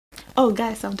Oh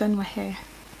guys, I've done my hair.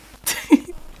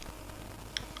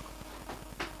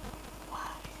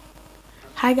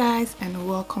 Hi guys, and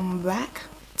welcome back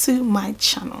to my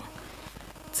channel.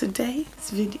 Today's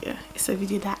video is a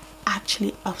video that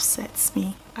actually upsets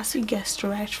me. As you guessed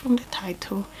right from the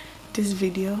title, this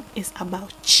video is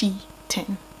about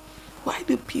cheating. Why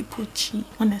do people cheat?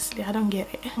 Honestly, I don't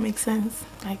get it. It makes sense.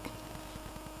 Like,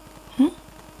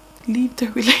 leave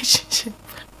the relationship.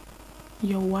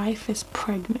 Your wife is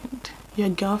pregnant. Your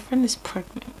girlfriend is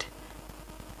pregnant.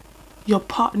 Your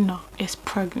partner is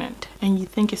pregnant, and you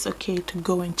think it's okay to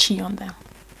go and cheat on them.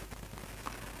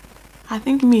 I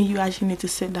think me and you actually need to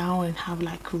sit down and have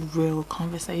like real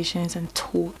conversations and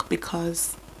talk,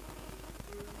 because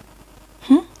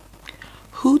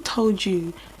who told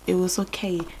you it was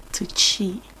okay to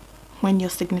cheat when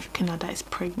your significant other is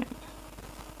pregnant?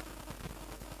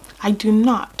 I do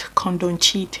not condone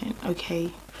cheating,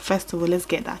 okay? First of all, let's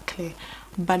get that clear.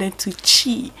 But then to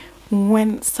cheat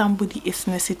when somebody is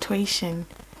in a situation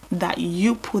that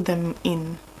you put them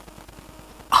in,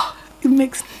 it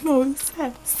makes no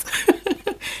sense.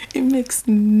 It makes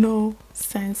no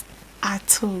sense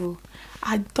at all.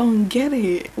 I don't get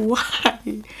it. Why?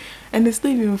 And it's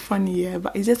not even funny, yeah,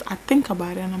 but it's just, I think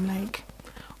about it and I'm like,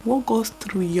 what goes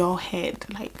through your head?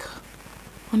 Like,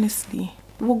 honestly,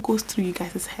 what goes through you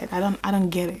guys' head? I don't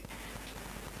get it.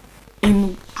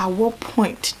 At what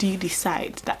point do you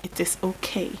decide that it is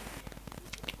okay?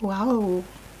 Wow,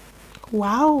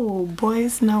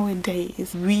 boys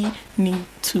nowadays, we need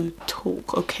to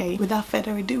talk, okay? Without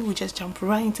further ado, we'll just jump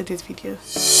right into this video.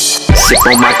 Sip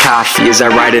on my coffee as I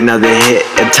write another hit.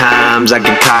 At times I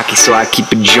get cocky, so I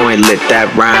keep a joint lit.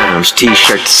 That rhymes.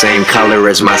 T-shirt the same color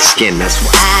as my skin, that's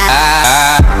why.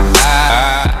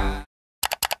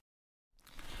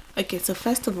 Okay, so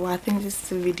first of all, I think this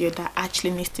is a video that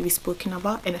actually needs to be spoken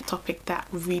about, and a topic that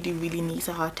really needs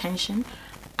our attention.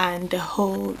 And the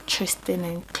whole Tristan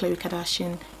and Khloe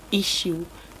Kardashian issue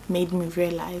made me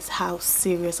realize how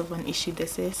serious of an issue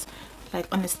this is. Like,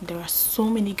 honestly, there are so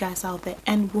many guys out there,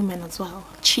 and women as well,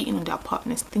 cheating on their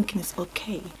partners, thinking it's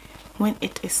okay when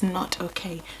it is not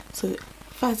okay. So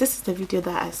first, this is the video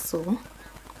that I saw,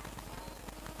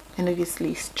 and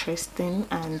obviously it's Tristan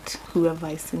and whoever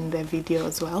is in the video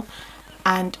as well.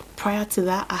 And prior to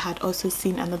that, I had also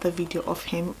seen another video of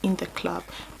him in the club,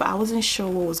 but I wasn't sure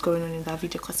what was going on in that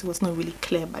video because it was not really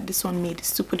clear. But this one made it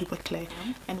super duper clear.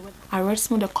 And when I read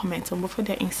some of the comments on both of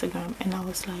their Instagram, and I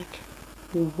was like,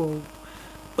 whoa.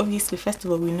 Obviously, first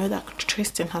of all, we know that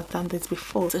Tristan has done this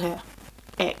before to her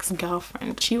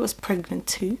ex-girlfriend. She was pregnant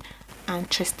too,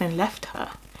 and Tristan left her.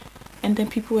 And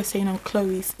then people were saying on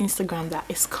Khloe's Instagram that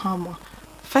it's karma.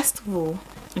 First of all,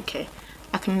 okay,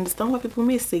 I can understand why people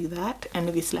may say that, and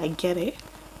obviously I get it.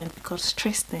 And because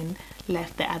Tristan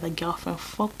left the other girlfriend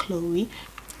for Khloe,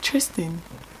 Tristan,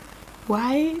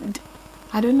 why?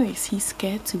 I don't know, is he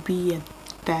scared to be a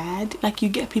dad? Like, you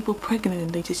get people pregnant and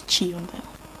they just cheat on them.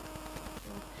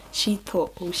 She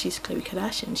thought, oh, she's Khloe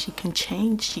Kardashian, she can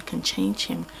change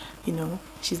him, you know.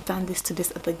 She's done this to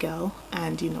this other girl,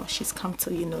 and you know, she's come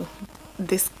to, you know,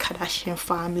 this Kardashian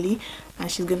family, and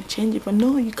she's gonna change it. But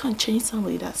no, you can't change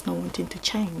somebody that's not wanting to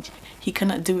change. He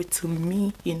cannot do it to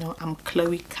me, you know. I'm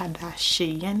Khloe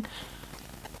Kardashian.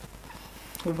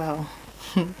 Well,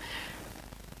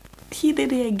 he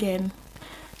did it again.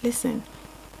 Listen,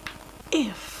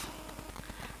 if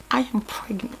I am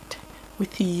pregnant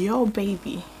with your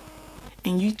baby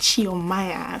and you cheat on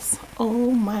my ass, oh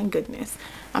my goodness,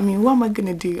 I mean, what am I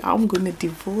gonna do? I'm gonna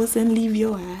divorce and leave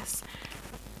your ass.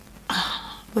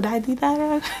 Would I do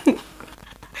that?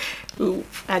 Ooh,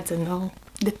 I don't know.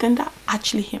 The thing that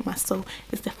actually hit my soul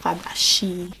is the fact that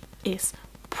she is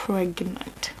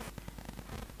pregnant.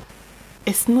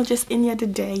 It's not just any other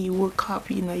day you woke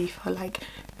up, you know, you feel like,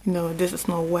 you know, this is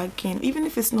not working. Even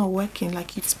if it's not working,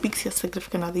 like, you speak to your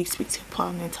significant other, you speak to your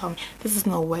partner and tell me, this is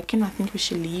not working, I think we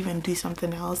should leave and do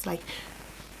something else. Like,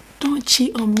 don't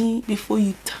cheat on me before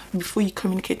you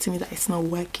communicate to me that it's not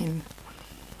working.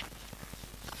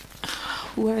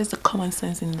 Where is the common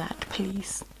sense in that,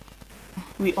 please?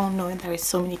 We all know there is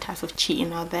so many types of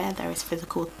cheating out there. There is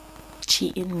physical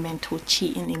cheating, mental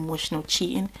cheating, emotional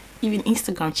cheating, even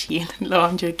Instagram cheating. No,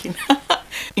 I'm joking.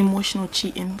 Emotional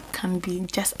cheating can be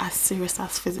just as serious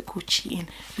as physical cheating,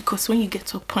 because when you get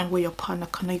to a point where your partner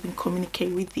cannot even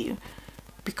communicate with you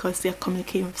because they're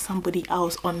communicating with somebody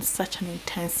else on such an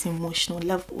intense emotional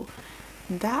level,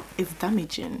 that is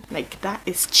damaging. Like, that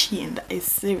is cheating, that is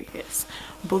serious.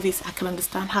 But obviously I can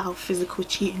understand how physical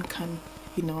cheating can,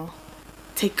 you know,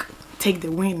 take the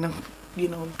win and, you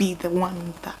know, be the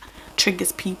one that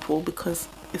triggers people, because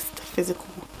it's the physical,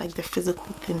 like the physical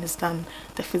thing is done,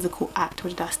 the physical act,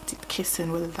 whether that's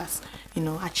kissing, whether that's, you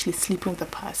know, actually sleeping with the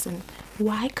person.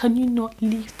 Why can you not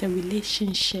leave the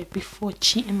relationship before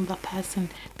cheating the person?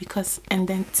 Because, and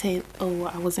then say, oh,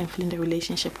 I wasn't feeling the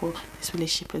relationship, or this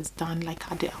relationship is done,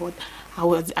 like I didn't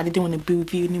want to be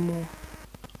with you anymore.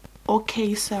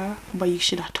 Okay, sir, but you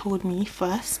should have told me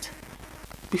first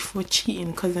before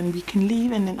cheating, because then we can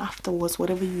leave, and then afterwards,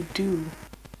 whatever you do,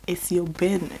 it's your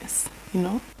business, you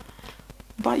know.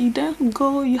 But you don't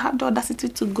go, you have the audacity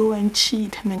to go and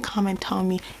cheat and then come and tell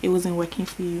me it wasn't working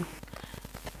for you.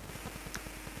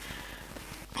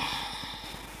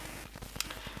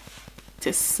 It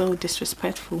is so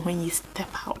disrespectful when you step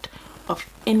out of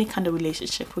any kind of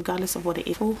relationship, regardless of what it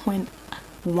is. When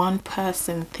one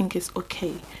person thinks it's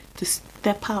okay to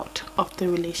step out of the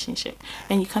relationship,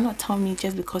 and you cannot tell me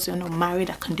just because you're not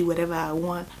married I can do whatever I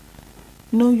want.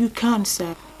 No, you can't,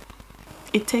 sir.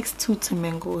 It takes two to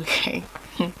mingle, okay?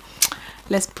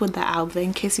 Let's put that out there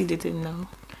in case you didn't know.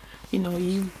 You know,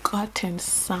 you've gotten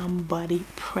somebody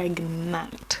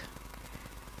pregnant.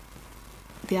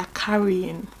 They are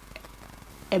carrying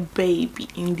a baby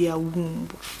in their womb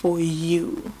for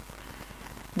you.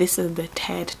 This is the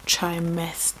 3rd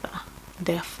trimester.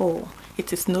 Therefore,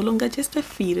 it is no longer just a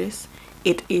fetus,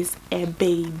 it is a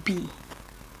baby.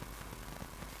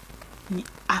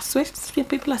 I swear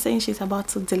people are saying she's about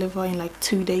to deliver in like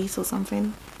 2 days or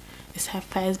something. It's her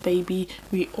first baby.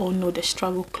 We all know the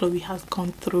struggle Chloe has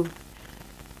gone through.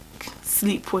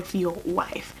 Sleep with your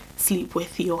wife, sleep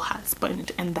with your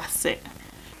husband, and that's it.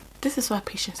 This is why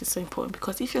patience is so important,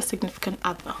 because if your significant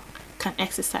other can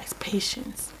exercise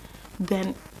patience,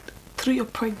 then through your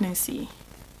pregnancy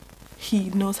he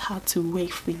knows how to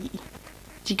wait for you.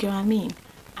 Do you get what I mean?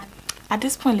 At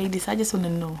this point, ladies, I just want to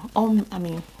know, I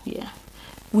mean, yeah,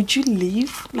 would you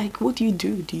leave? Like, what do?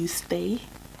 Do you stay?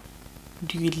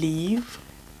 Do you leave?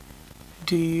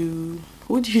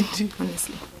 What do you do,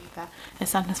 honestly? And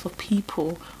sometimes for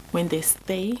people, when they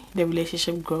stay, the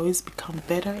relationship grows, become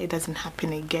better, it doesn't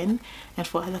happen again. And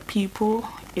for other people,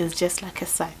 it's just like a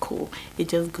cycle. It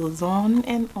just goes on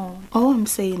and on. All I'm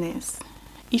saying is,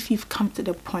 if you've come to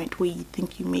the point where you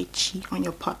think you may cheat on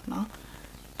your partner,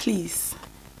 please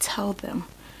tell them,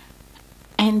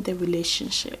 end the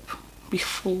relationship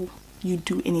before you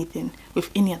do anything with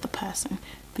any other person,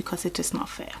 because it is not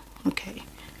fair, okay?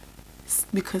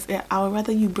 Because I would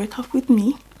rather you break up with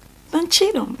me than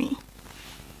cheat on me.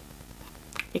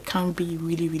 It can be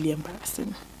really, really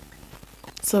embarrassing.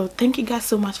 So thank you guys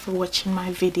so much for watching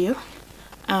my video.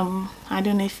 I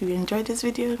don't know if you enjoyed this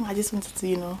video. I just wanted to,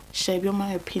 you know, share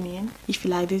my opinion. If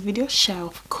you like this video, share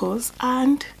of course,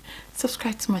 and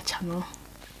subscribe to my channel.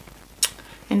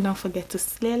 And don't forget to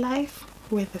slay life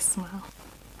with a smile.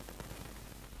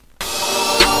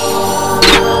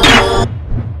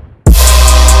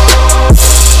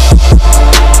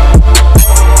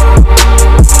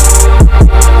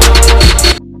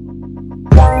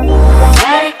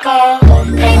 Let it go,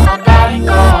 make my body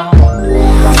go,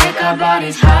 make our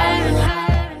bodies high.